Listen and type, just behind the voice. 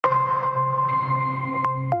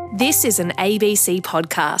This is an ABC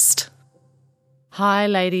podcast. Hi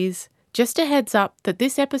ladies, just a heads up that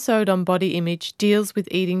this episode on body image deals with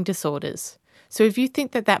eating disorders. So if you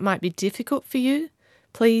think that might be difficult for you,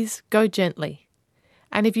 please go gently.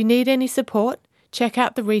 And if you need any support, check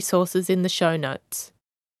out the resources in the show notes.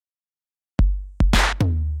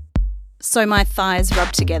 So my thighs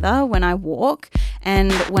rub together when I walk,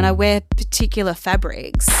 and when I wear particular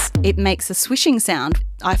fabrics, it makes a swishing sound.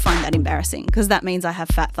 I find that embarrassing because that means I have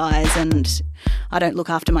fat thighs and I don't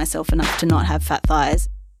look after myself enough to not have fat thighs.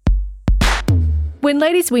 When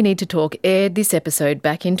Ladies We Need to Talk aired this episode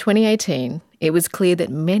back in 2018, it was clear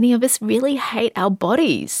that many of us really hate our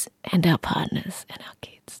bodies and our partners and our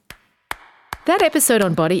kids. That episode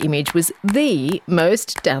on body image was the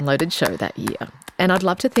most downloaded show that year. And I'd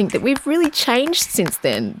love to think that we've really changed since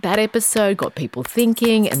then. That episode got people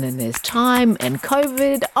thinking, and then there's time and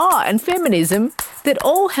COVID, and feminism that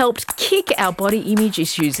all helped kick our body image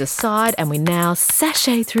issues aside, and we now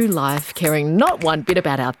sashay through life caring not one bit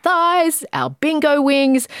about our thighs, our bingo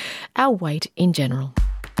wings, our weight in general.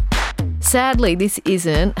 Sadly, this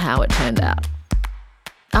isn't how it turned out.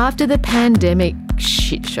 After the pandemic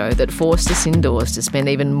shit show that forced us indoors to spend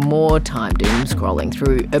even more time doom scrolling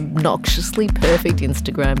through obnoxiously perfect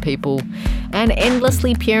Instagram people and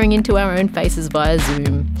endlessly peering into our own faces via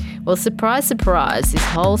Zoom, well, surprise, surprise, this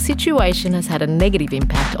whole situation has had a negative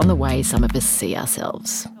impact on the way some of us see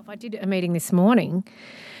ourselves. I did a meeting this morning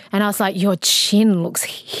and I was like, your chin looks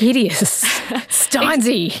hideous.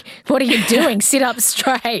 Steinsy, what are you doing? Sit up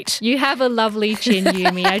straight. You have a lovely chin,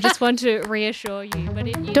 Yumi. I just want to reassure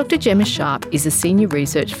you. Dr. Gemma Sharp is a senior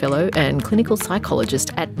research fellow and clinical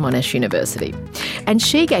psychologist at Monash University. And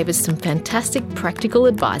she gave us some fantastic practical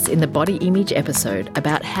advice in the body image episode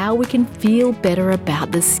about how we can feel better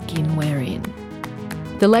about the skin we're in.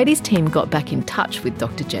 The ladies team got back in touch with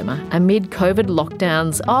Dr. Gemma amid COVID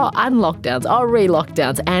lockdowns, unlockdowns,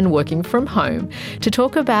 re-lockdowns and working from home to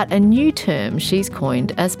talk about a new term she's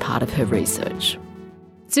coined as part of her research.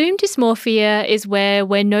 Zoom dysmorphia is where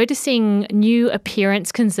we're noticing new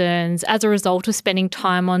appearance concerns as a result of spending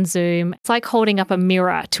time on Zoom. It's like holding up a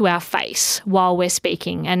mirror to our face while we're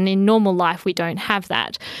speaking, and in normal life we don't have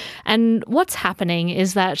that. And what's happening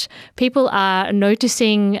is that people are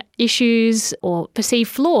noticing issues or perceived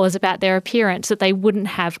flaws about their appearance that they wouldn't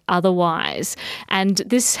have otherwise. And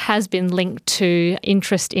this has been linked to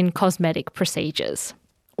interest in cosmetic procedures.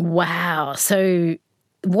 Wow. So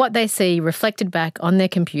what they see reflected back on their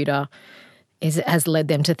computer has led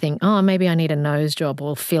them to think, maybe I need a nose job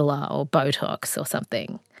or filler or Botox or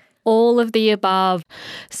something. All of the above.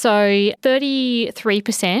 So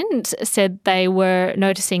 33% said they were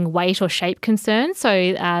noticing weight or shape concerns.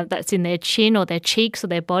 So that's in their chin or their cheeks or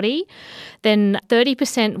their body. Then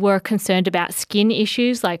 30% were concerned about skin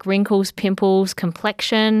issues like wrinkles, pimples,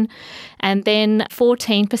 complexion. And then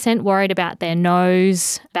 14% worried about their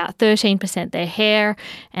nose, about 13% their hair,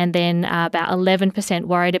 and then about 11%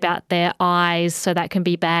 worried about their eyes. So that can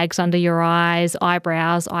be bags under your eyes,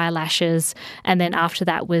 eyebrows, eyelashes. And then after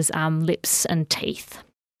that was lips and teeth.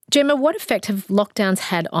 Gemma, what effect have lockdowns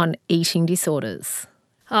had on eating disorders?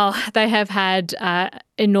 They have had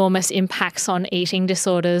enormous impacts on eating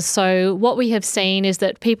disorders. So what we have seen is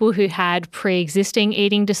that people who had pre-existing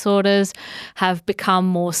eating disorders have become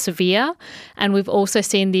more severe. And we've also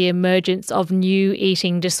seen the emergence of new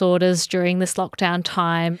eating disorders during this lockdown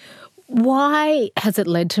time. Why has it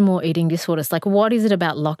led to more eating disorders? Like, what is it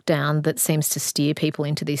about lockdown that seems to steer people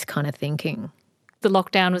into this kind of thinking? The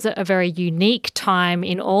lockdown was a very unique time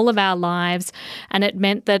in all of our lives, and it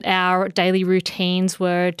meant that our daily routines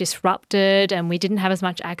were disrupted and we didn't have as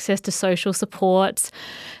much access to social supports.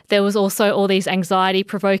 There was also all these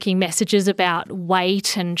anxiety-provoking messages about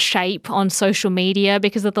weight and shape on social media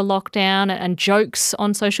because of the lockdown, and jokes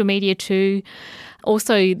on social media too.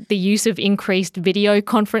 Also, the use of increased video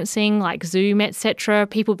conferencing like Zoom, etc.,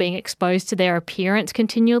 people being exposed to their appearance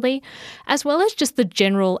continually, as well as just the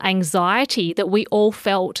general anxiety that we all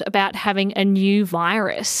felt about having a new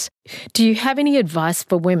virus. Do you have any advice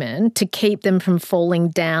for women to keep them from falling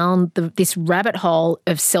down this rabbit hole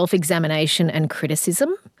of self-examination and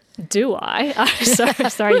criticism? Do I?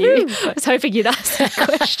 Sorry, you. I was hoping you'd ask that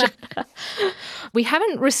question. We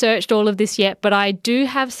haven't researched all of this yet, but I do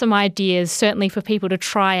have some ideas, certainly for people to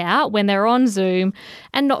try out when they're on Zoom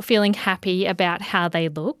and not feeling happy about how they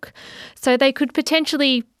look. So they could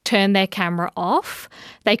potentially turn their camera off.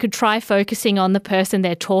 They could try focusing on the person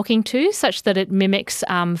they're talking to such that it mimics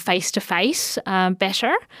face-to-face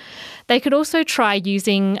better. They could also try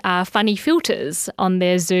using funny filters on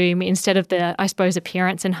their Zoom instead of the, I suppose,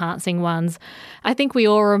 appearance-enhancing ones. I think we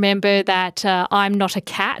all remember that I'm not a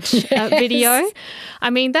cat video. I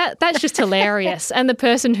mean, that's just hilarious. And the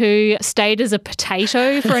person who stayed as a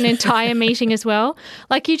potato for an entire meeting as well.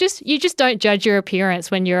 Like you just don't judge your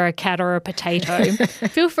appearance when you're a cat or a potato.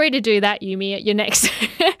 Feel free to do that, Yumi, at your next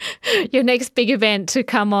your next big event, to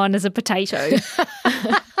come on as a potato.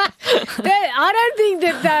 I don't think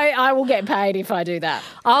that I will get paid if I do that.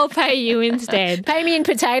 I'll pay you instead. Pay me in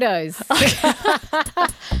potatoes.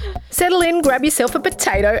 Settle in, grab yourself a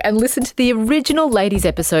potato and listen to the original Ladies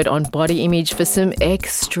episode on body image for some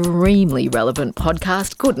extremely relevant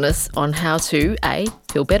podcast goodness on how to A,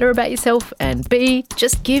 feel better about yourself, and B,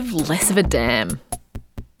 just give less of a damn.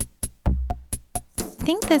 I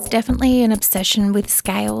think there's definitely an obsession with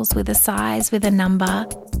scales, with a size, with a number.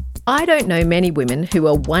 I don't know many women who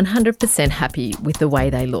are 100% happy with the way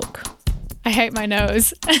they look. I hate my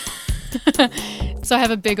nose. So I have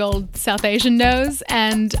a big old South Asian nose,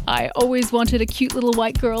 and I always wanted a cute little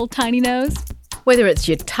white girl tiny nose. Whether it's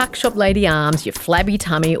your tuck shop lady arms, your flabby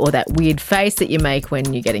tummy, or that weird face that you make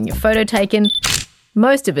when you're getting your photo taken,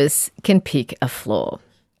 most of us can pick a flaw.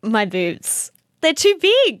 My boobs, they're too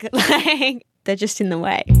big. Like, they're just in the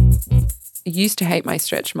way. I used to hate my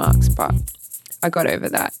stretch marks, but I got over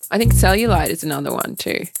that. I think cellulite is another one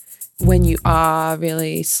too. When you are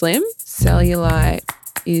really slim, cellulite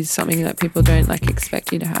is something that people don't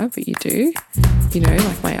expect you to have, but you do.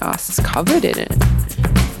 My ass is covered in it.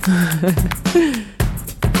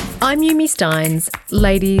 I'm Yumi Steins.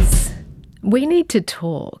 Ladies, we need to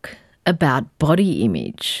talk about body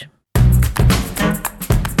image.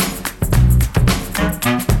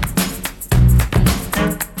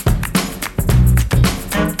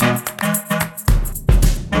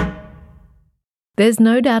 There's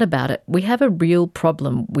no doubt about it, we have a real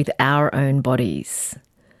problem with our own bodies.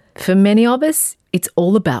 For many of us, it's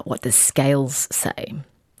all about what the scales say.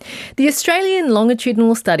 The Australian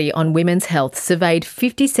Longitudinal Study on Women's Health surveyed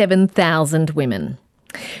 57,000 women.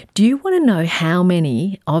 Do you want to know how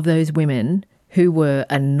many of those women who were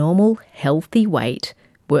a normal, healthy weight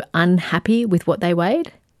were unhappy with what they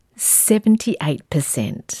weighed?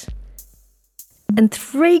 78%. And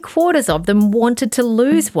 3/4 of them wanted to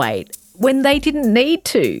lose weight when they didn't need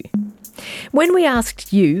to. When we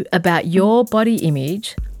asked you about your body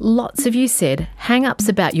image, lots of you said hang-ups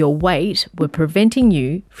about your weight were preventing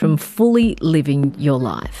you from fully living your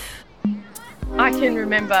life. I can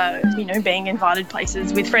remember, being invited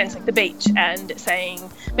places with friends like the beach and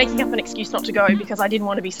making up an excuse not to go because I didn't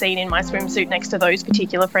want to be seen in my swimsuit next to those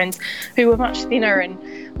particular friends who were much thinner and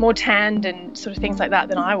more tanned and sort of things like that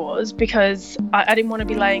than I was, because I didn't want to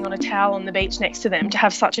be laying on a towel on the beach next to them to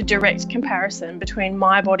have such a direct comparison between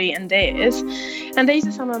my body and theirs. And these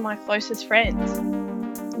are some of my closest friends.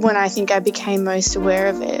 When I think I became most aware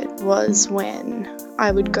of it was when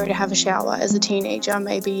I would go to have a shower as a teenager,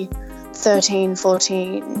 maybe 13,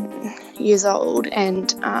 14 years old,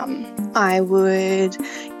 and I would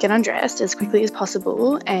get undressed as quickly as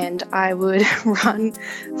possible, and I would run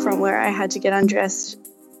from where I had to get undressed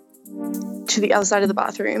to the other side of the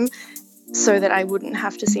bathroom so that I wouldn't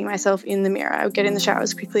have to see myself in the mirror. I would get in the shower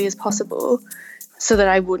as quickly as possible so that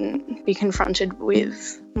I wouldn't be confronted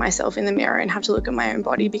with myself in the mirror and have to look at my own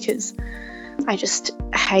body, because I just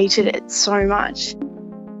hated it so much.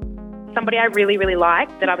 Somebody I really, really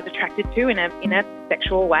liked, that I was attracted to in a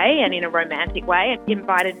sexual way and in a romantic way,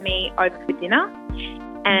 invited me over for dinner,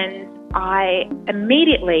 and I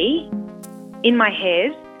immediately, in my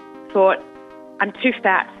head, thought, I'm too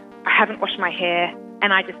fat, I haven't washed my hair,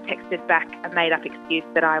 and I just texted back a made-up excuse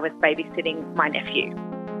that I was babysitting my nephew.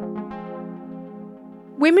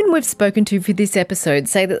 Women we've spoken to for this episode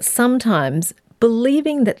say that sometimes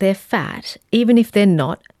believing that they're fat, even if they're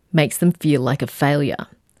not, makes them feel like a failure.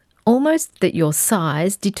 Almost that your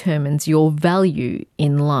size determines your value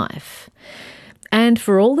in life. And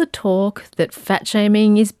for all the talk that fat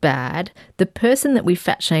shaming is bad, the person that we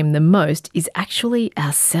fat shame the most is actually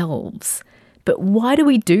ourselves. But why do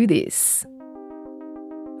we do this?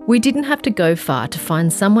 We didn't have to go far to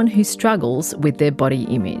find someone who struggles with their body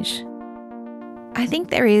image. I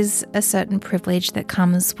think there is a certain privilege that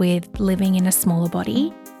comes with living in a smaller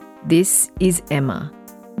body. This is Emma.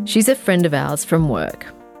 She's a friend of ours from work.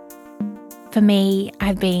 For me,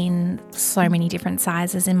 I've been so many different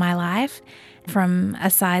sizes in my life, from a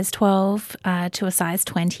size 12 to a size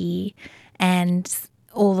 20 and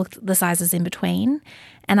all the sizes in between.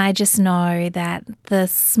 And I just know that the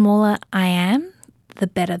smaller I am, the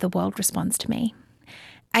better the world responds to me.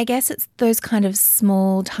 I guess it's those kind of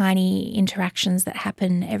small, tiny interactions that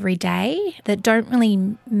happen every day that don't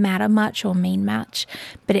really matter much or mean much,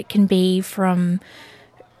 but it can be from,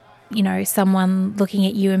 you know, someone looking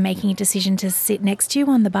at you and making a decision to sit next to you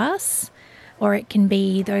on the bus, or it can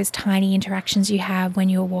be those tiny interactions you have when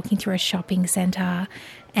you're walking through a shopping centre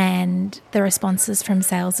and the responses from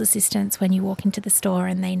sales assistants when you walk into the store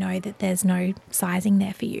and they know that there's no sizing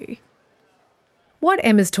there for you. What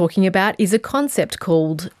Emma's talking about is a concept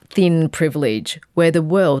called thin privilege, where the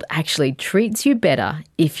world actually treats you better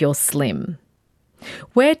if you're slim.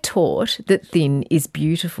 We're taught that thin is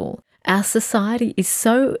beautiful. Our society is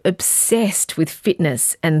so obsessed with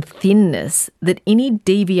fitness and thinness that any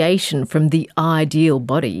deviation from the ideal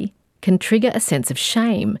body can trigger a sense of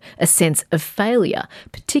shame, a sense of failure,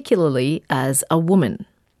 particularly as a woman.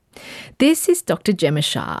 This is Dr. Gemma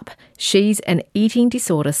Sharp. She's an eating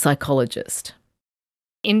disorder psychologist.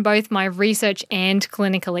 In both my research and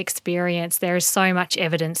clinical experience, there is so much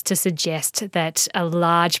evidence to suggest that a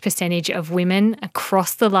large percentage of women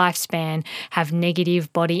across the lifespan have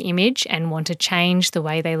negative body image and want to change the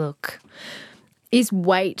way they look. Is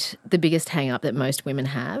weight the biggest hang-up that most women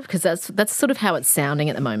have? Because that's sort of how it's sounding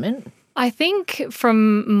at the moment. I think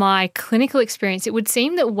from my clinical experience, it would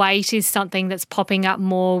seem that weight is something that's popping up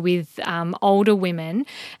more with older women,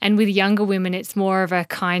 and with younger women, it's more of a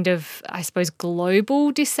kind of, I suppose,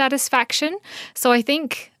 global dissatisfaction. So I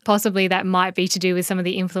think possibly that might be to do with some of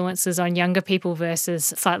the influences on younger people versus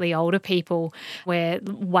slightly older people, where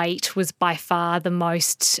weight was by far the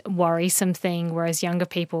most worrisome thing, whereas younger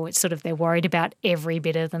people, it's sort of they're worried about every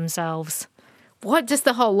bit of themselves. What? Just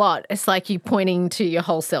the whole lot? It's like you pointing to your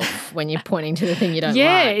whole self when you're pointing to the thing you don't like.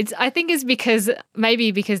 Yeah, I think it's because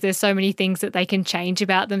there's so many things that they can change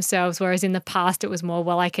about themselves, whereas in the past it was more,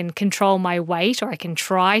 well, I can control my weight, or I can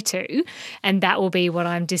try to, and that will be what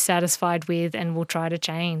I'm dissatisfied with and will try to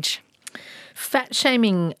change. Fat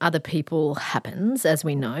shaming other people happens, as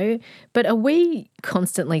we know, but are we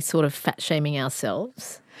constantly sort of fat shaming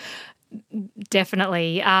ourselves?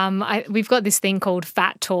 Definitely. We've got this thing called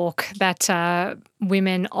fat talk that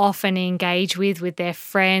women often engage with their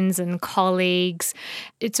friends and colleagues.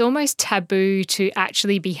 It's almost taboo to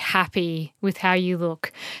actually be happy with how you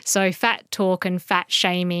look. So fat talk and fat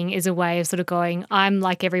shaming is a way of sort of going, I'm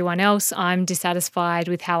like everyone else, I'm dissatisfied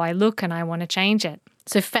with how I look and I want to change it.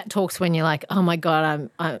 So fat talk's when you're like, oh my God,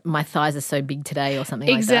 my thighs are so big today or something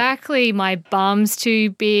like that. Exactly. My bum's too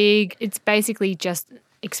big. It's basically just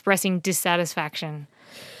expressing dissatisfaction.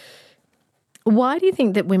 Why do you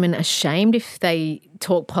think that women are shamed if they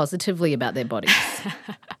talk positively about their bodies?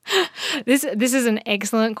 This is an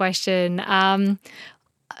excellent question.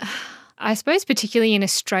 I suppose particularly in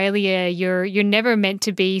Australia, you're never meant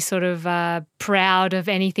to be sort of proud of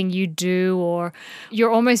anything you do, or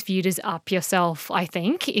you're almost viewed as up yourself, I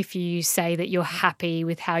think, if you say that you're happy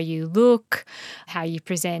with how you look, how you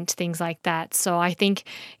present, things like that. So I think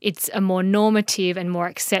it's a more normative and more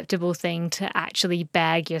acceptable thing to actually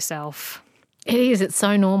bag yourself. It is. It's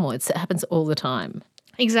so normal. It happens all the time.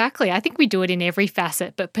 Exactly. I think we do it in every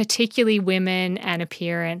facet, but particularly women and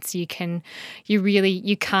appearance, you can't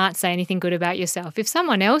say anything good about yourself. If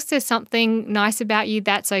someone else says something nice about you,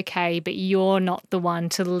 that's okay, but you're not the one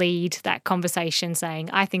to lead that conversation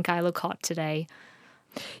saying, I think I look hot today.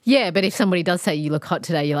 Yeah, but if somebody does say you look hot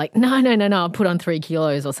today, you're like, no, I'll put on 3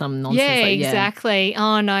 kilos or some nonsense. Yeah, exactly.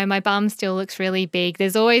 Oh, no, my bum still looks really big.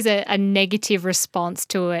 There's always a negative response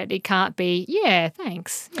to it. It can't be, yeah,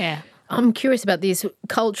 thanks. Yeah. I'm curious about this.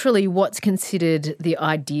 Culturally, what's considered the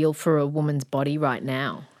ideal for a woman's body right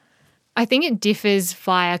now? I think it differs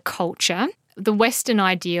via culture. The Western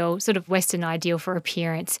ideal for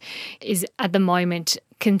appearance is at the moment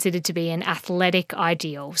considered to be an athletic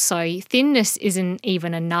ideal. So thinness isn't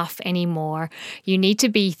even enough anymore. You need to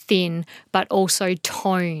be thin but also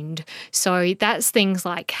toned. So that's things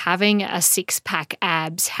like having a six-pack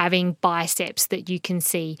abs, having biceps that you can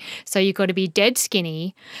see. So you've got to be dead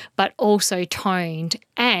skinny but also toned.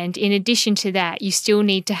 And in addition to that, you still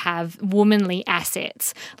need to have womanly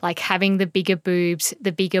assets, like having the bigger boobs,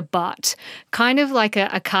 the bigger butt, kind of like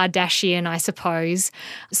a Kardashian, I suppose.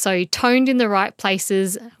 So toned in the right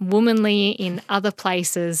places, womanly in other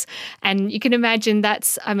places. And you can imagine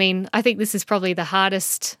I think this is probably the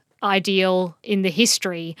hardest ideal in the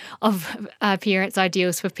history of appearance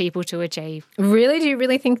ideals for people to achieve. Really? Do you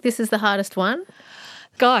really think this is the hardest one?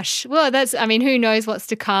 Gosh, well, who knows what's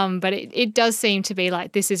to come, but it does seem to be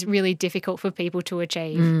like this is really difficult for people to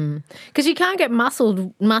achieve. Because you can't get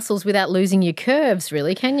muscles without losing your curves,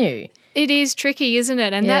 really, can you? It is tricky, isn't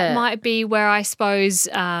it? And Yeah. that might be where I suppose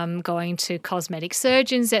going to cosmetic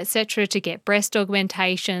surgeons, etc., to get breast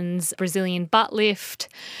augmentations, Brazilian butt lift,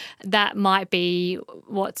 that might be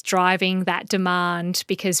what's driving that demand,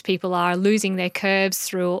 because people are losing their curves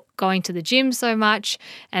through going to the gym so much,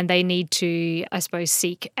 and they need to, I suppose,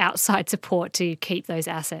 seek outside support to keep those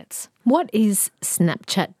assets. What is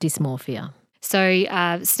Snapchat dysmorphia? So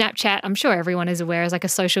Snapchat, I'm sure everyone is aware, is like a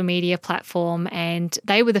social media platform, and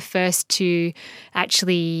they were the first to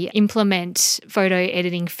actually implement photo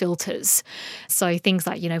editing filters. So things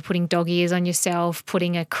like, putting dog ears on yourself,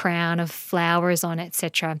 putting a crown of flowers on,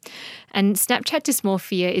 etc. And Snapchat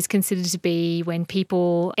dysmorphia is considered to be when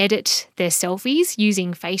people edit their selfies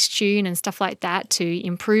using Facetune and stuff like that to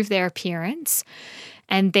improve their appearance.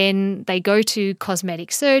 And then they go to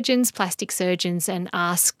cosmetic surgeons, plastic surgeons, and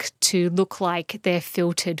ask to look like their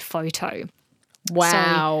filtered photo.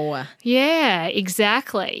 Wow. So, yeah,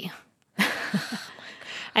 exactly.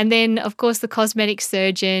 And then, of course, the cosmetic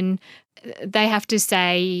surgeon, they have to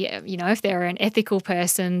say, if they're an ethical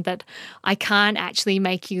person, that I can't actually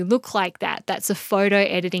make you look like that. That's a photo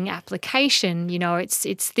editing application.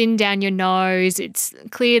 It's thinned down your nose, it's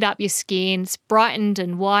cleared up your skin, it's brightened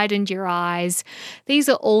and widened your eyes. These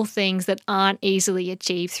are all things that aren't easily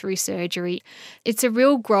achieved through surgery. It's a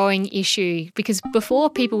real growing issue, because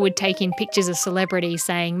before people would take in pictures of celebrities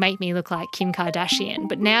saying, make me look like Kim Kardashian,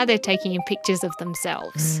 but now they're taking in pictures of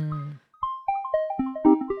themselves.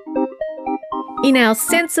 In our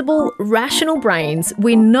sensible, rational brains,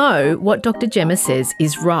 we know what Dr. Gemma says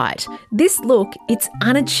is right. This look, it's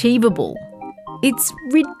unachievable. It's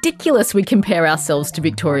ridiculous we compare ourselves to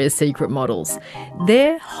Victoria's Secret models.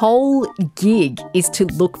 Their whole gig is to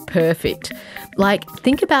look perfect. Like,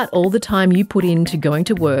 think about all the time you put into going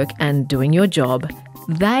to work and doing your job.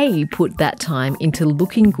 They put that time into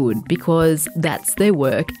looking good because that's their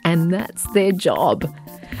work and that's their job.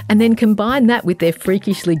 And then combine that with their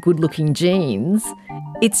freakishly good-looking genes,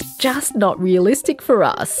 it's just not realistic for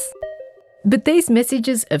us. But these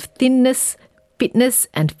messages of thinness, fitness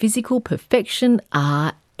and physical perfection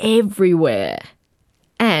are everywhere.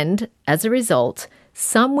 And as a result,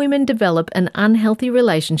 some women develop an unhealthy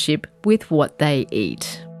relationship with what they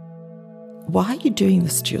eat. Why are you doing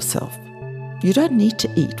this to yourself? You don't need to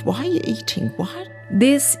eat. Why are you eating? Why?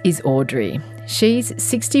 This is Audrey. She's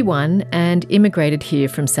 61 and immigrated here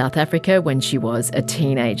from South Africa when she was a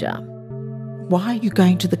teenager. Why are you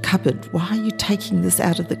going to the cupboard? Why are you taking this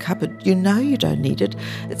out of the cupboard? You know you don't need it.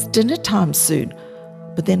 It's dinner time soon.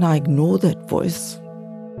 But then I ignore that voice.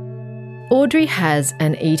 Audrey has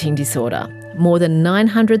an eating disorder. More than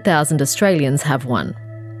 900,000 Australians have one.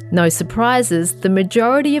 No surprises, the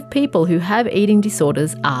majority of people who have eating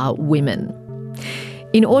disorders are women.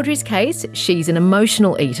 In Audrey's case, she's an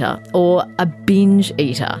emotional eater or a binge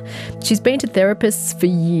eater. She's been to therapists for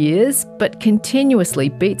years, but continuously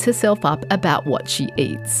beats herself up about what she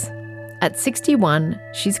eats. At 61,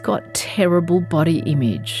 she's got terrible body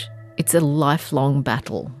image. It's a lifelong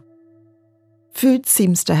battle. Food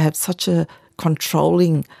seems to have such a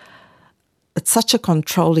controlling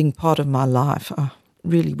part of my life. I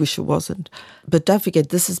really wish it wasn't. But don't forget,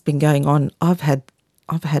 this has been going on. I've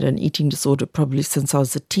had an eating disorder probably since I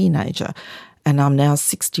was a teenager, and I'm now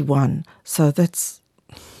 61, so that's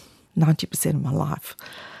 90% of my life.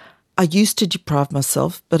 I used to deprive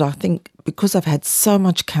myself, but I think because I've had so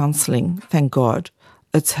much counselling, thank God,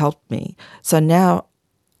 it's helped me. So now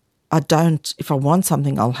if I want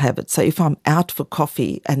something, I'll have it. So if I'm out for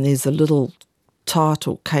coffee and there's a little tart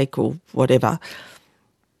or cake or whatever,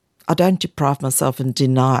 I don't deprive myself and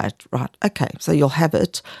deny it. Right, okay, so you'll have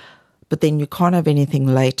it, but then you can't have anything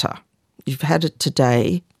later. You've had it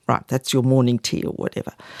today, right, that's your morning tea or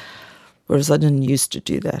whatever. Whereas I didn't used to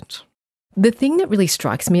do that. The thing that really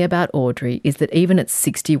strikes me about Audrey is that even at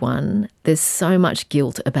 61, there's so much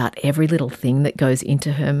guilt about every little thing that goes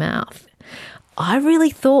into her mouth. I really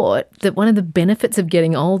thought that one of the benefits of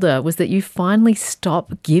getting older was that you finally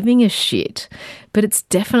stop giving a shit, but it's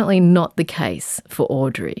definitely not the case for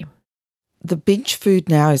Audrey. The binge food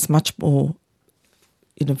now is much more,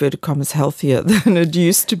 in inverted commas, healthier than it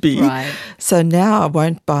used to be. Right. So now I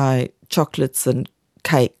won't buy chocolates and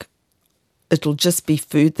cake. It'll just be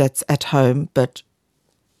food that's at home, but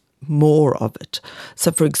more of it.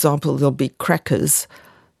 So, for example, there'll be crackers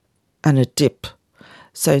and a dip.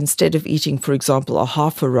 So instead of eating, for example, a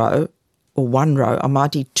half a row or 1 row, I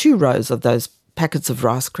might eat 2 rows of those packets of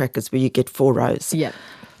rice crackers where you get 4 rows. Yeah.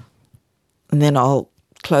 And then I'll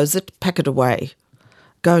close it, pack it away,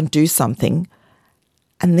 go and do something,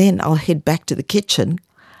 and then I'll head back to the kitchen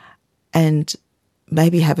and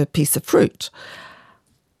maybe have a piece of fruit.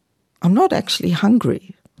 I'm not actually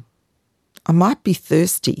hungry. I might be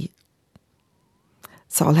thirsty,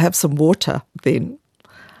 so I'll have some water then.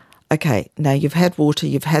 Okay, now you've had water,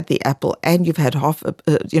 you've had the apple, and you've had half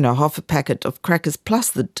a packet of crackers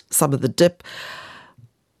plus some of the dip,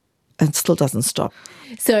 and it still doesn't stop.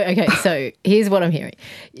 So here's what I'm hearing.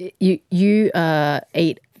 You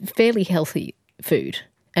eat fairly healthy food,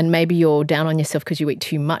 and maybe you're down on yourself because you eat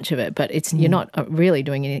too much of it, but you're not really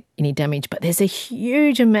doing any damage. But there's a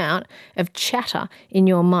huge amount of chatter in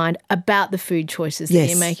your mind about the food choices that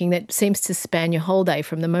you're making that seems to span your whole day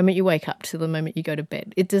from the moment you wake up to the moment you go to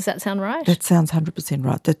bed. Does that sound right? That sounds 100%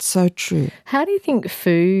 right. That's so true. How do you think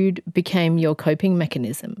food became your coping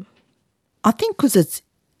mechanism? I think because it's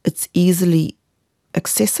easily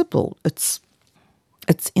accessible. It's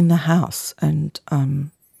in the house, and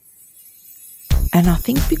I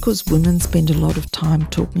think because women spend a lot of time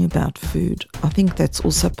talking about food, I think that's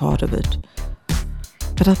also part of it.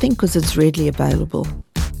 But I think because it's readily available,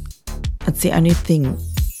 it's the only thing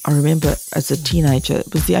I remember as a teenager,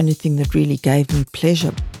 it was the only thing that really gave me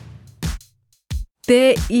pleasure.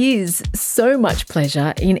 There is so much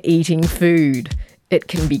pleasure in eating food. It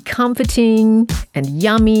can be comforting and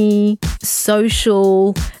yummy,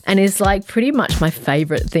 social, and is like pretty much my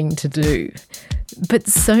favourite thing to do. But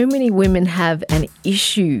so many women have an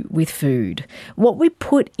issue with food. What we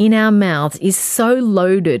put in our mouths is so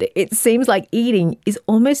loaded, it seems like eating is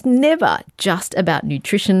almost never just about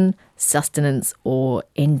nutrition, sustenance, or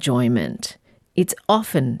enjoyment. It's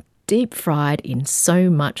often deep fried in so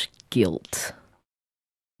much guilt.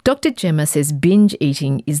 Dr. Gemma says binge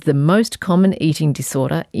eating is the most common eating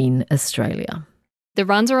disorder in Australia. The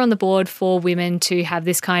runs are on the board for women to have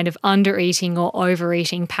this kind of under-eating or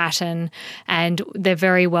overeating pattern, and they're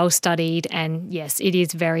very well studied, and yes, it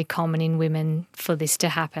is very common in women for this to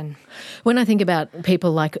happen. When I think about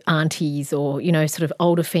people like aunties or, sort of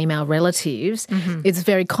older female relatives, it's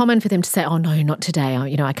very common for them to say, oh no, not today,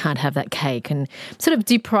 I can't have that cake, and sort of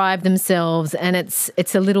deprive themselves, and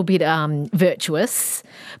it's a little bit virtuous,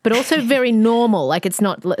 but also very normal. Like it's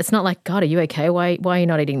not like, God, are you okay? Why are you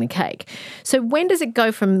not eating the cake? So when does it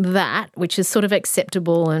go from that, which is sort of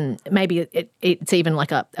acceptable and maybe it's even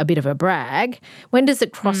like a bit of a brag, when does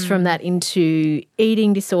it cross from that into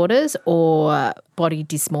eating disorders or body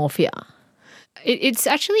dysmorphia? It's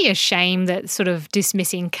actually a shame that sort of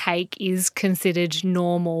dismissing cake is considered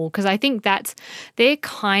normal, because I think they're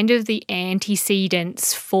kind of the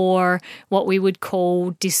antecedents for what we would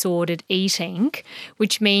call disordered eating,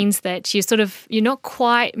 which means that you're not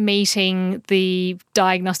quite meeting the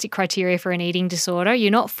diagnostic criteria for an eating disorder. You're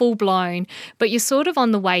not full blown, but you're sort of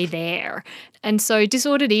on the way there. And so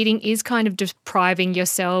disordered eating is kind of depriving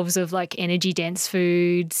yourselves of like energy dense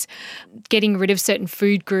foods, getting rid of certain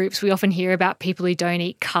food groups. We often hear about people who don't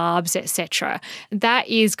eat carbs, etc. That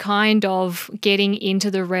is kind of getting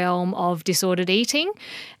into the realm of disordered eating.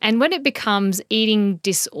 And when it becomes eating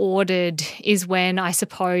disordered is when I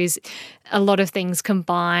suppose a lot of things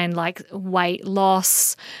combine, like weight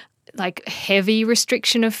loss, like heavy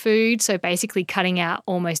restriction of food, so basically cutting out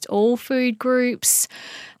almost all food groups.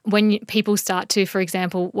 When people start to, for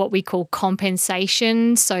example, what we call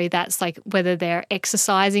compensation, so that's like whether they're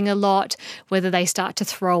exercising a lot, whether they start to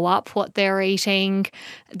throw up what they're eating,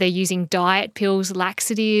 they're using diet pills,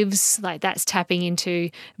 laxatives, like that's tapping into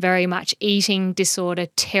very much eating disorder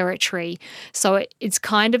territory. So it's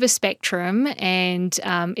kind of a spectrum, and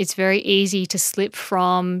it's very easy to slip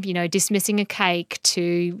from, dismissing a cake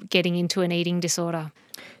to getting into an eating disorder.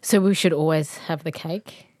 So we should always have the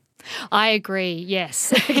cake? I agree,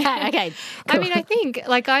 yes. Okay. Cool. I mean, I think,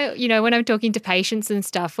 when I'm talking to patients and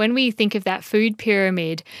stuff, when we think of that food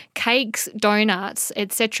pyramid, cakes, donuts,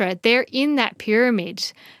 etc., they're in that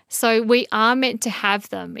pyramid. So we are meant to have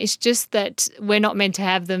them. It's just that we're not meant to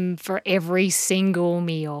have them for every single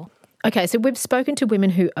meal. Okay, so we've spoken to women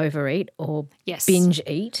who overeat or binge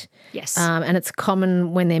eat. Yes. And it's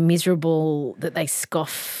common when they're miserable that they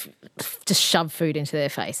scoff, just shove food into their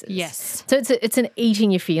faces. Yes. So it's an eating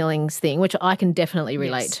your feelings thing, which I can definitely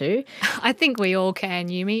relate to. I think we all can,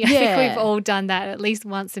 Yumi. Yeah. I think we've all done that at least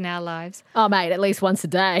once in our lives. Oh, mate, at least once a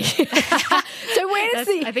day. So where does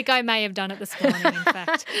I think I may have done it this morning, in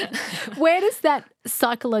fact. Where does that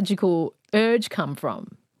psychological urge come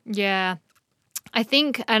from? Yeah. I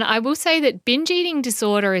think, and I will say that binge eating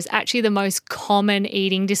disorder is actually the most common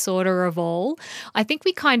eating disorder of all. I think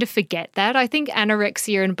we kind of forget that. I think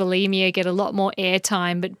anorexia and bulimia get a lot more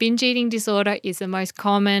airtime, but binge eating disorder is the most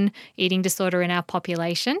common eating disorder in our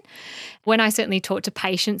population. When I certainly talk to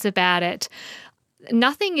patients about it,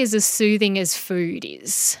 nothing is as soothing as food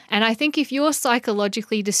is. And I think if you're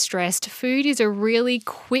psychologically distressed, food is a really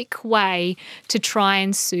quick way to try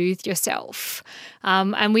and soothe yourself.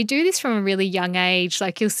 And we do this from a really young age.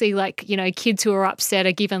 Like you'll see kids who are upset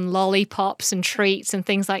are given lollipops and treats and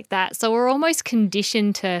things like that. So we're almost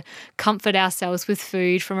conditioned to comfort ourselves with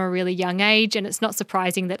food from a really young age. And it's not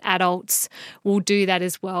surprising that adults will do that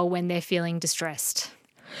as well when they're feeling distressed.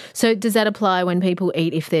 So does that apply when people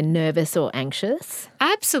eat if they're nervous or anxious?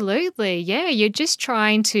 Absolutely. Yeah, you're just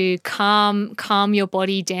trying to calm your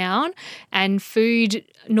body down, and food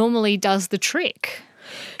normally does the trick.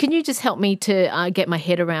 Can you just help me to get my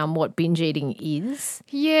head around what binge eating is?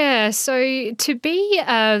 Yeah, so to be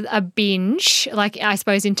a binge, like I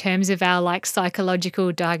suppose in terms of our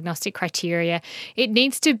psychological diagnostic criteria, it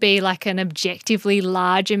needs to be like an objectively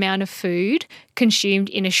large amount of food consumed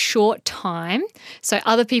in a short time. So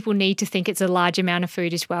other people need to think it's a large amount of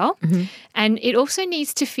food as well. Mm-hmm. And it also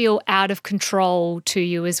needs to feel out of control to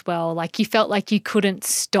you as well. Like you felt like you couldn't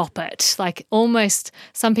stop it. Like almost,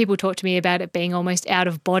 some people talk to me about it being almost out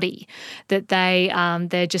of body, that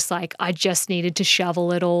they're just like, I just needed to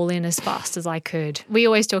shovel it all in as fast as I could. We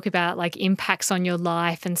always talk about like impacts on your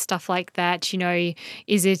life and stuff like that.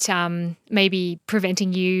 Is it maybe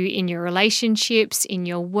preventing you in your relationships, in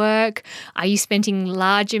your work? Are you spending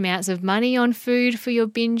large amounts of money on food for your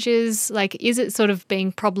binges? Like, is it sort of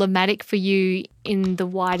being problematic for you in the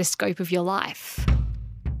wider scope of your life?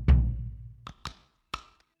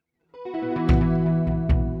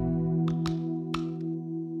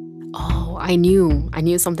 Oh, I knew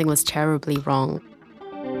something was terribly wrong.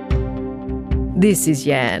 This is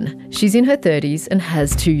Yan. She's in her 30s and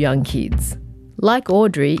has 2 young kids. Like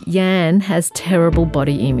Audrey, Yan has terrible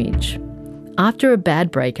body image. After a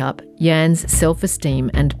bad breakup, Yan's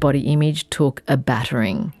self-esteem and body image took a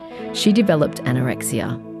battering. She developed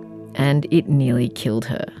anorexia, and it nearly killed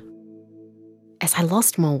her. As I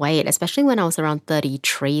lost more weight, especially when I was around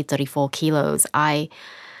 33, 34 kilos, every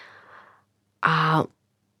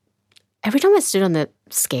time I stood on the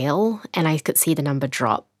scale and I could see the number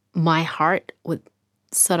drop, my heart would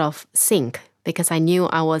sort of sink because I knew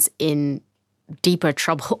I was in deeper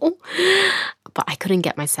trouble, but I couldn't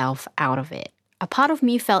get myself out of it. A part of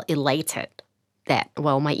me felt elated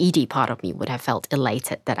my ED part of me would have felt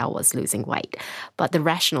elated that I was losing weight, but the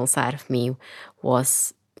rational side of me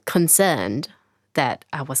was concerned that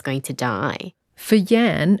I was going to die. For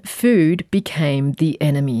Yan, food became the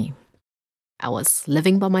enemy. I was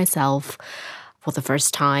living by myself for the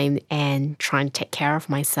first time and trying to take care of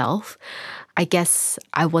myself. I guess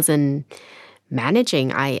I wasn't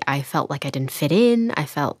managing. I felt like I didn't fit in. I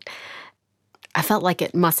felt like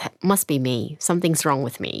it must be me. Something's wrong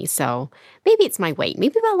with me. So maybe it's my weight.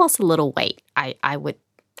 Maybe if I lost a little weight, I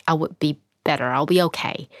would be better. I'll be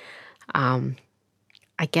okay.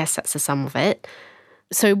 I guess that's the sum of it.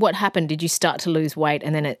 So what happened? Did you start to lose weight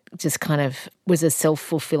and then it just kind of was a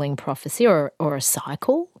self-fulfilling prophecy or a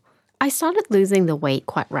cycle? I started losing the weight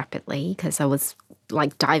quite rapidly because I was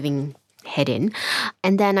like diving head in.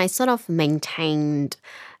 And then I sort of maintained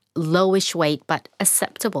lowish weight but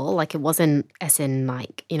acceptable. Like it wasn't as in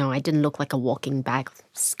like, I didn't look like a walking bag of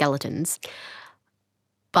skeletons.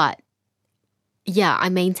 But yeah, I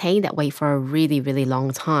maintained that weight for a really, really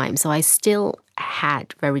long time. So I still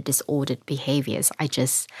had very disordered behaviors.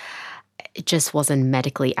 It just wasn't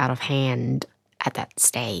medically out of hand at that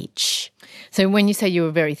stage. So when you say you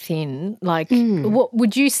were very thin, what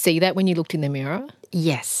would you see that when you looked in the mirror?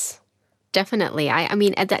 Yes, definitely. I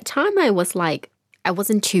mean, at that time I was like, I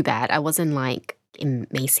wasn't too bad. I wasn't like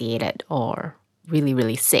emaciated or really,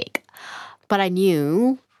 really sick. But I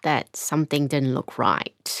knew that something didn't look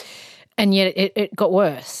right. And yet it got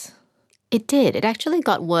worse. It did. It actually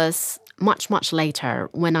got worse much, much later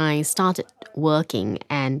when I started working.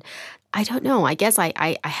 And I don't know, I guess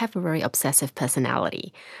I have a very obsessive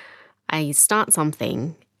personality. I start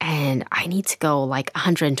something and I need to go like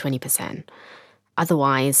 120%.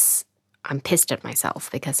 Otherwise, I'm pissed at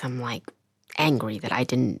myself because I'm like angry that I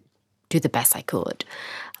didn't do the best I could.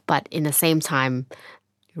 But in the same time,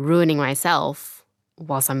 ruining myself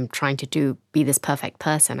whilst I'm trying to be this perfect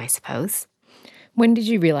person, I suppose. When did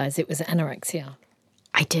you realise it was anorexia?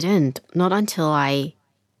 I didn't. Not until I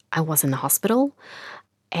was in the hospital.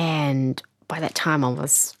 And by that time, I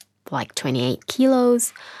was like 28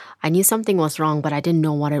 kilos. I knew something was wrong, but I didn't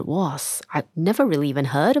know what it was. I never really even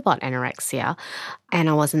heard about anorexia. And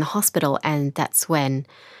I was in the hospital, and that's when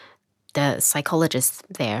the psychologist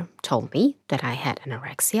there told me that I had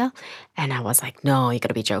anorexia. And I was like, no, you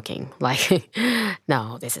gotta be joking. Like,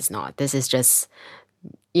 no, this is not. This is just,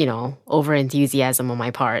 over enthusiasm on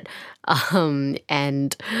my part.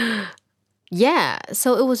 And Yeah,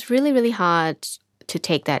 so it was really, really hard to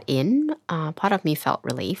take that in. Part of me felt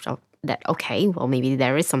relieved that, okay, well, maybe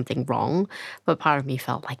there is something wrong. But part of me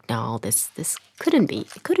felt like, no, this couldn't be.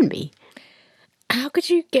 It couldn't be. How could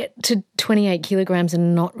you get to 28 kilograms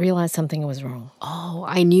and not realize something was wrong? Oh,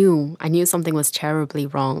 I knew something was terribly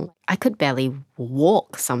wrong. I could barely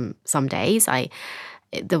walk some days.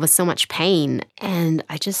 There was so much pain, and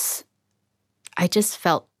I just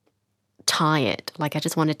felt tired. Like I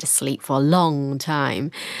just wanted to sleep for a long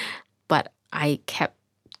time. But I kept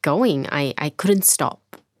going. I couldn't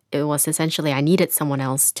stop. It was essentially I needed someone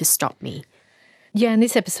else to stop me. Yeah, and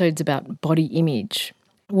this episode's about body image.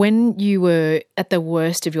 When you were at the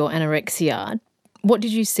worst of your anorexia, what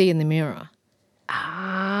did you see in the mirror?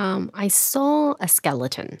 I saw a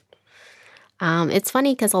skeleton. It's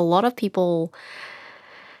funny because a lot of people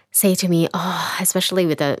say to me, especially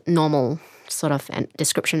with a normal sort of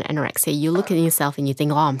description of anorexia, you look at yourself and you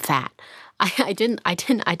think, I'm fat. I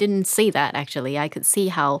didn't see that actually. I could see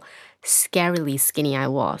how scarily skinny I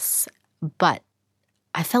was, but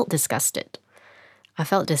I felt disgusted.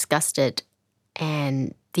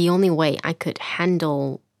 And the only way I could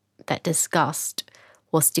handle that disgust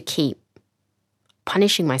was to keep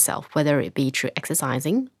punishing myself, whether it be through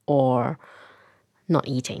exercising or not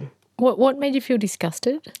eating. What made you feel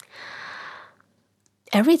disgusted?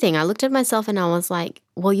 Everything. I looked at myself and I was like,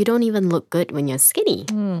 well, you don't even look good when you're skinny.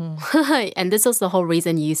 And this was the whole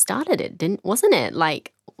reason you started it, wasn't it?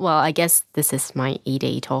 Like, well, I guess this is my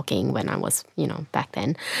ED talking when I was, back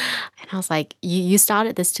then. And I was like, you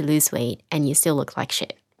started this to lose weight and you still look like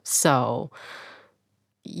shit. So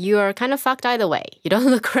you're kind of fucked either way. You don't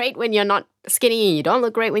look great when you're not skinny and you don't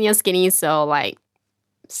look great when you're skinny. So like,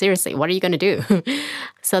 seriously, what are you going to do?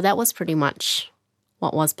 So that was pretty much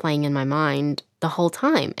what was playing in my mind the whole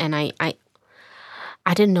time. And I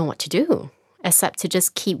didn't know what to do except to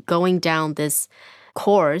just keep going down this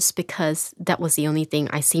course because that was the only thing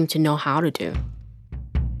I seemed to know how to do.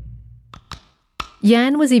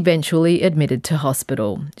 Yan was eventually admitted to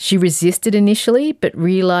hospital. She resisted initially, but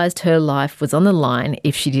realised her life was on the line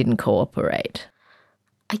if she didn't cooperate.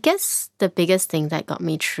 I guess the biggest thing that got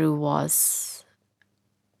me through was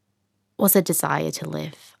a desire to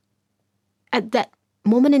live. At that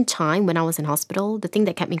moment in time when I was in hospital, the thing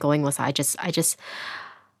that kept me going was I just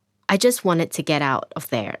wanted to get out of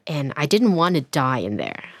there, and I didn't want to die in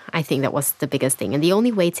there. I think that was the biggest thing. And the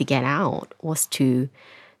only way to get out was to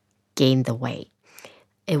gain the weight.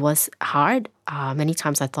 It was hard. Many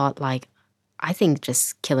times I thought, like, I think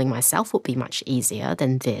just killing myself would be much easier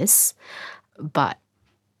than this. But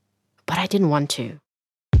I didn't want to.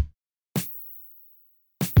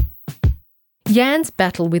 Yan's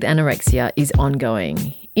battle with anorexia is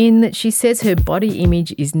ongoing, in that she says her body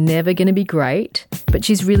image is never going to be great, but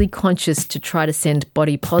she's really conscious to try to send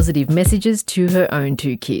body positive messages to her own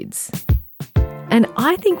 2 kids. And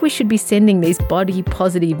I think we should be sending these body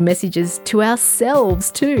positive messages to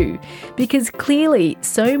ourselves too, because clearly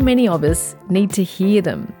so many of us need to hear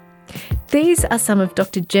them. These are some of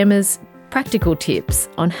Dr. Gemma's practical tips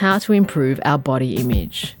on how to improve our body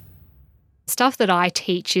image. Stuff that I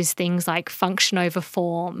teach is things like function over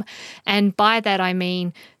form. And by that, I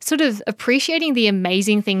mean sort of appreciating the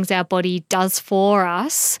amazing things our body does for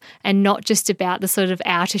us and not just about the sort of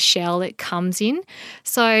outer shell it comes in.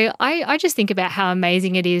 So I just think about how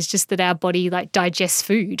amazing it is just that our body like digests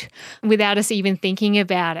food without us even thinking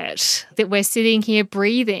about it, that we're sitting here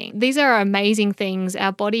breathing. These are amazing things.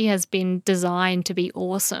 Our body has been designed to be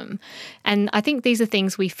awesome. And I think these are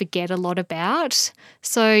things we forget a lot about.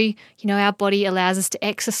 So, our body allows us to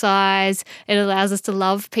exercise, it allows us to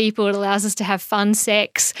love people, it allows us to have fun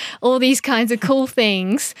sex, all these kinds of cool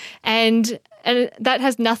things. And that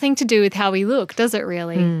has nothing to do with how we look, does it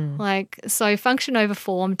really? So function over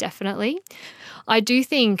form, definitely. I do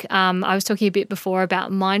think I was talking a bit before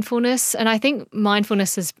about mindfulness, and I think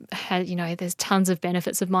mindfulness has there's tons of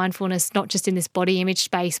benefits of mindfulness, not just in this body image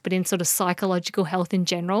space, but in sort of psychological health in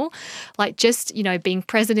general. Like just, being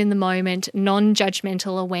present in the moment,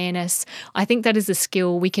 non-judgmental awareness. I think that is a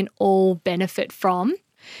skill we can all benefit from.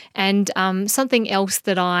 And something else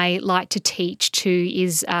that I like to teach too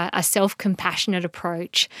is a self-compassionate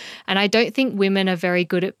approach. And I don't think women are very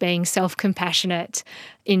good at being self-compassionate.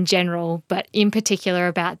 in general, but in particular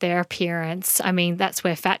about their appearance. I mean, that's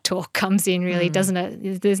where fat talk comes in, really, doesn't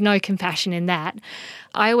it? There's no compassion in that.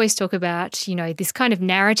 I always talk about, you know, this kind of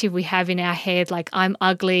narrative we have in our head, like, I'm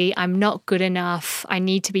ugly, I'm not good enough, I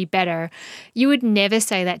need to be better. You would never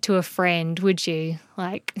say that to a friend, would you?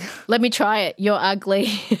 Like, let me try it. You're ugly.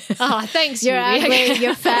 Oh, thanks. You're Judy. ugly.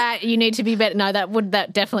 You're fat. You need to be better. No,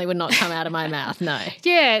 that definitely would not come out of my mouth. No.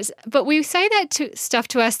 Yes, but we say that stuff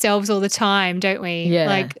to ourselves all the time, don't we? Yeah.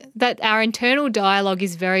 Like that, our internal dialogue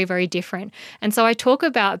is very, very different. And so I talk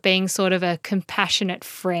about being sort of a compassionate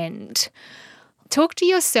friend. Talk to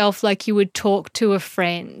yourself like you would talk to a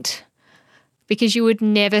friend, because you would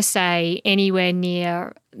never say anywhere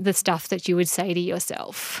near the stuff that you would say to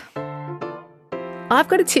yourself. I've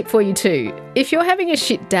got a tip for you too. If you're having a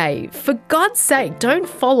shit day, for God's sake, don't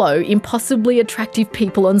follow impossibly attractive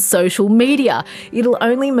people on social media. It'll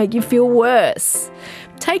only make you feel worse.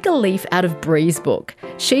 Take a leaf out of Bree's book.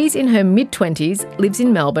 She's in her mid-20s, lives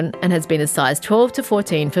in Melbourne, and has been a size 12 to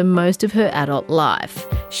 14 for most of her adult life.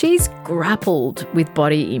 She's grappled with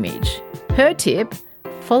body image. Her tip: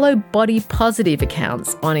 follow body positive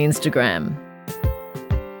accounts on Instagram.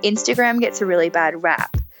 Instagram gets a really bad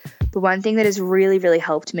rap. But one thing that has really, really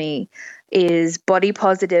helped me is body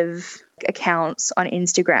positive accounts on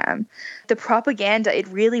Instagram. The propaganda, it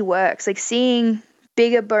really works. Like seeing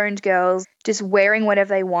bigger boned girls just wearing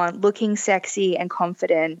whatever they want, looking sexy and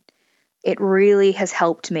confident, it really has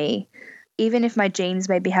helped me. Even if my jeans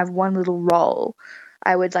maybe have one little roll,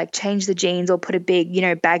 I would like change the jeans or put a big,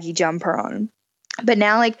 baggy jumper on. But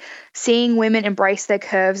now like seeing women embrace their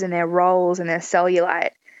curves and their rolls and their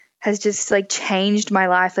cellulite has just like changed my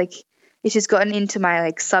life. Like it's just gotten into my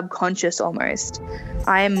like subconscious almost.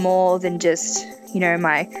 I am more than just,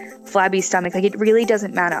 my flabby stomach. Like it really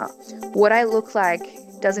doesn't matter. What I look like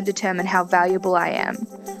doesn't determine how valuable I am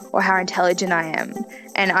or how intelligent I am.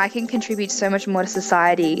 And I can contribute so much more to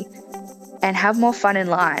society and have more fun in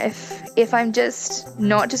life if I'm just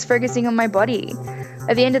not just focusing on my body.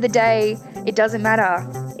 At the end of the day, it doesn't matter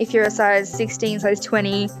if you're a size 16, size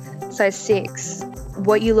 20, size 6.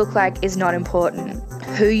 What you look like is not important.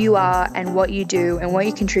 Who you are and what you do and what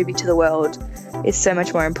you contribute to the world is so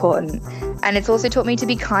much more important. And it's also taught me to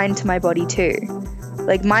be kind to my body too.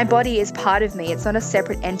 Like my body is part of me. It's not a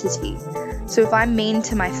separate entity. So if I'm mean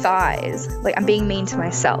to my thighs, like I'm being mean to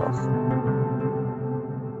myself.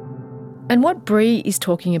 And what Bree is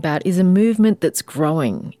talking about is a movement that's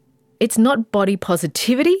growing. It's not body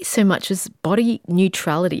positivity so much as body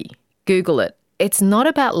neutrality. Google it. It's not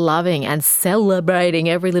about loving and celebrating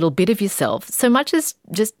every little bit of yourself so much as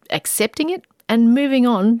just accepting it and moving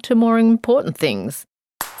on to more important things.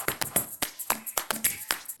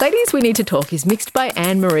 Ladies, We Need to Talk is mixed by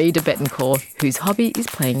Anne-Marie de Bettencourt, whose hobby is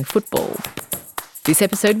playing football. This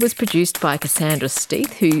episode was produced by Cassandra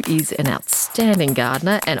Steeth, who is an outstanding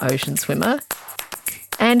gardener and ocean swimmer,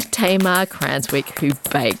 and Tamar Cranswick, who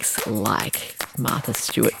bakes like Martha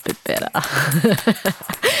Stewart, but better.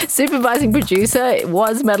 Supervising producer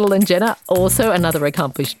was Madeline Jenner, also another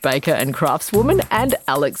accomplished baker and craftswoman, and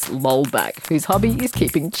Alex Lolback, whose hobby is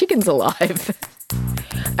keeping chickens alive.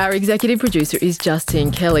 Our executive producer is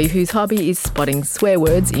Justine Kelly, whose hobby is spotting swear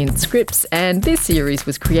words in scripts, and this series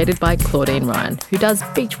was created by Claudine Ryan, who does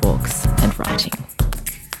beach walks and writing.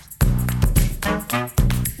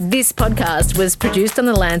 This podcast was produced on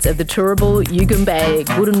the lands of the Turrbal, Yugambeh,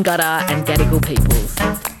 Gurungara and Gadigal peoples.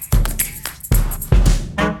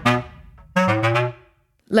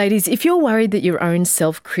 Ladies, if you're worried that your own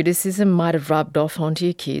self-criticism might have rubbed off onto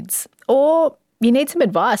your kids, or you need some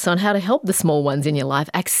advice on how to help the small ones in your life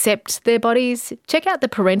accept their bodies, check out the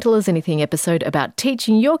Parental as Anything episode about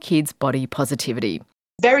teaching your kids body positivity.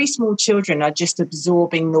 Very small children are just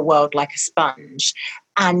absorbing the world like a sponge.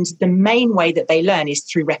 And the main way that they learn is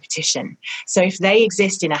through repetition. So if they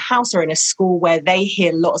exist in a house or in a school where they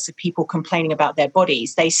hear lots of people complaining about their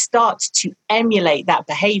bodies, they start to emulate that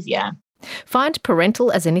behaviour. Find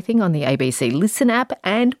Parental as Anything on the ABC Listen app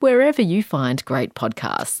and wherever you find great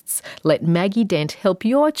podcasts. Let Maggie Dent help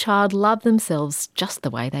your child love themselves just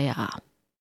the way they are.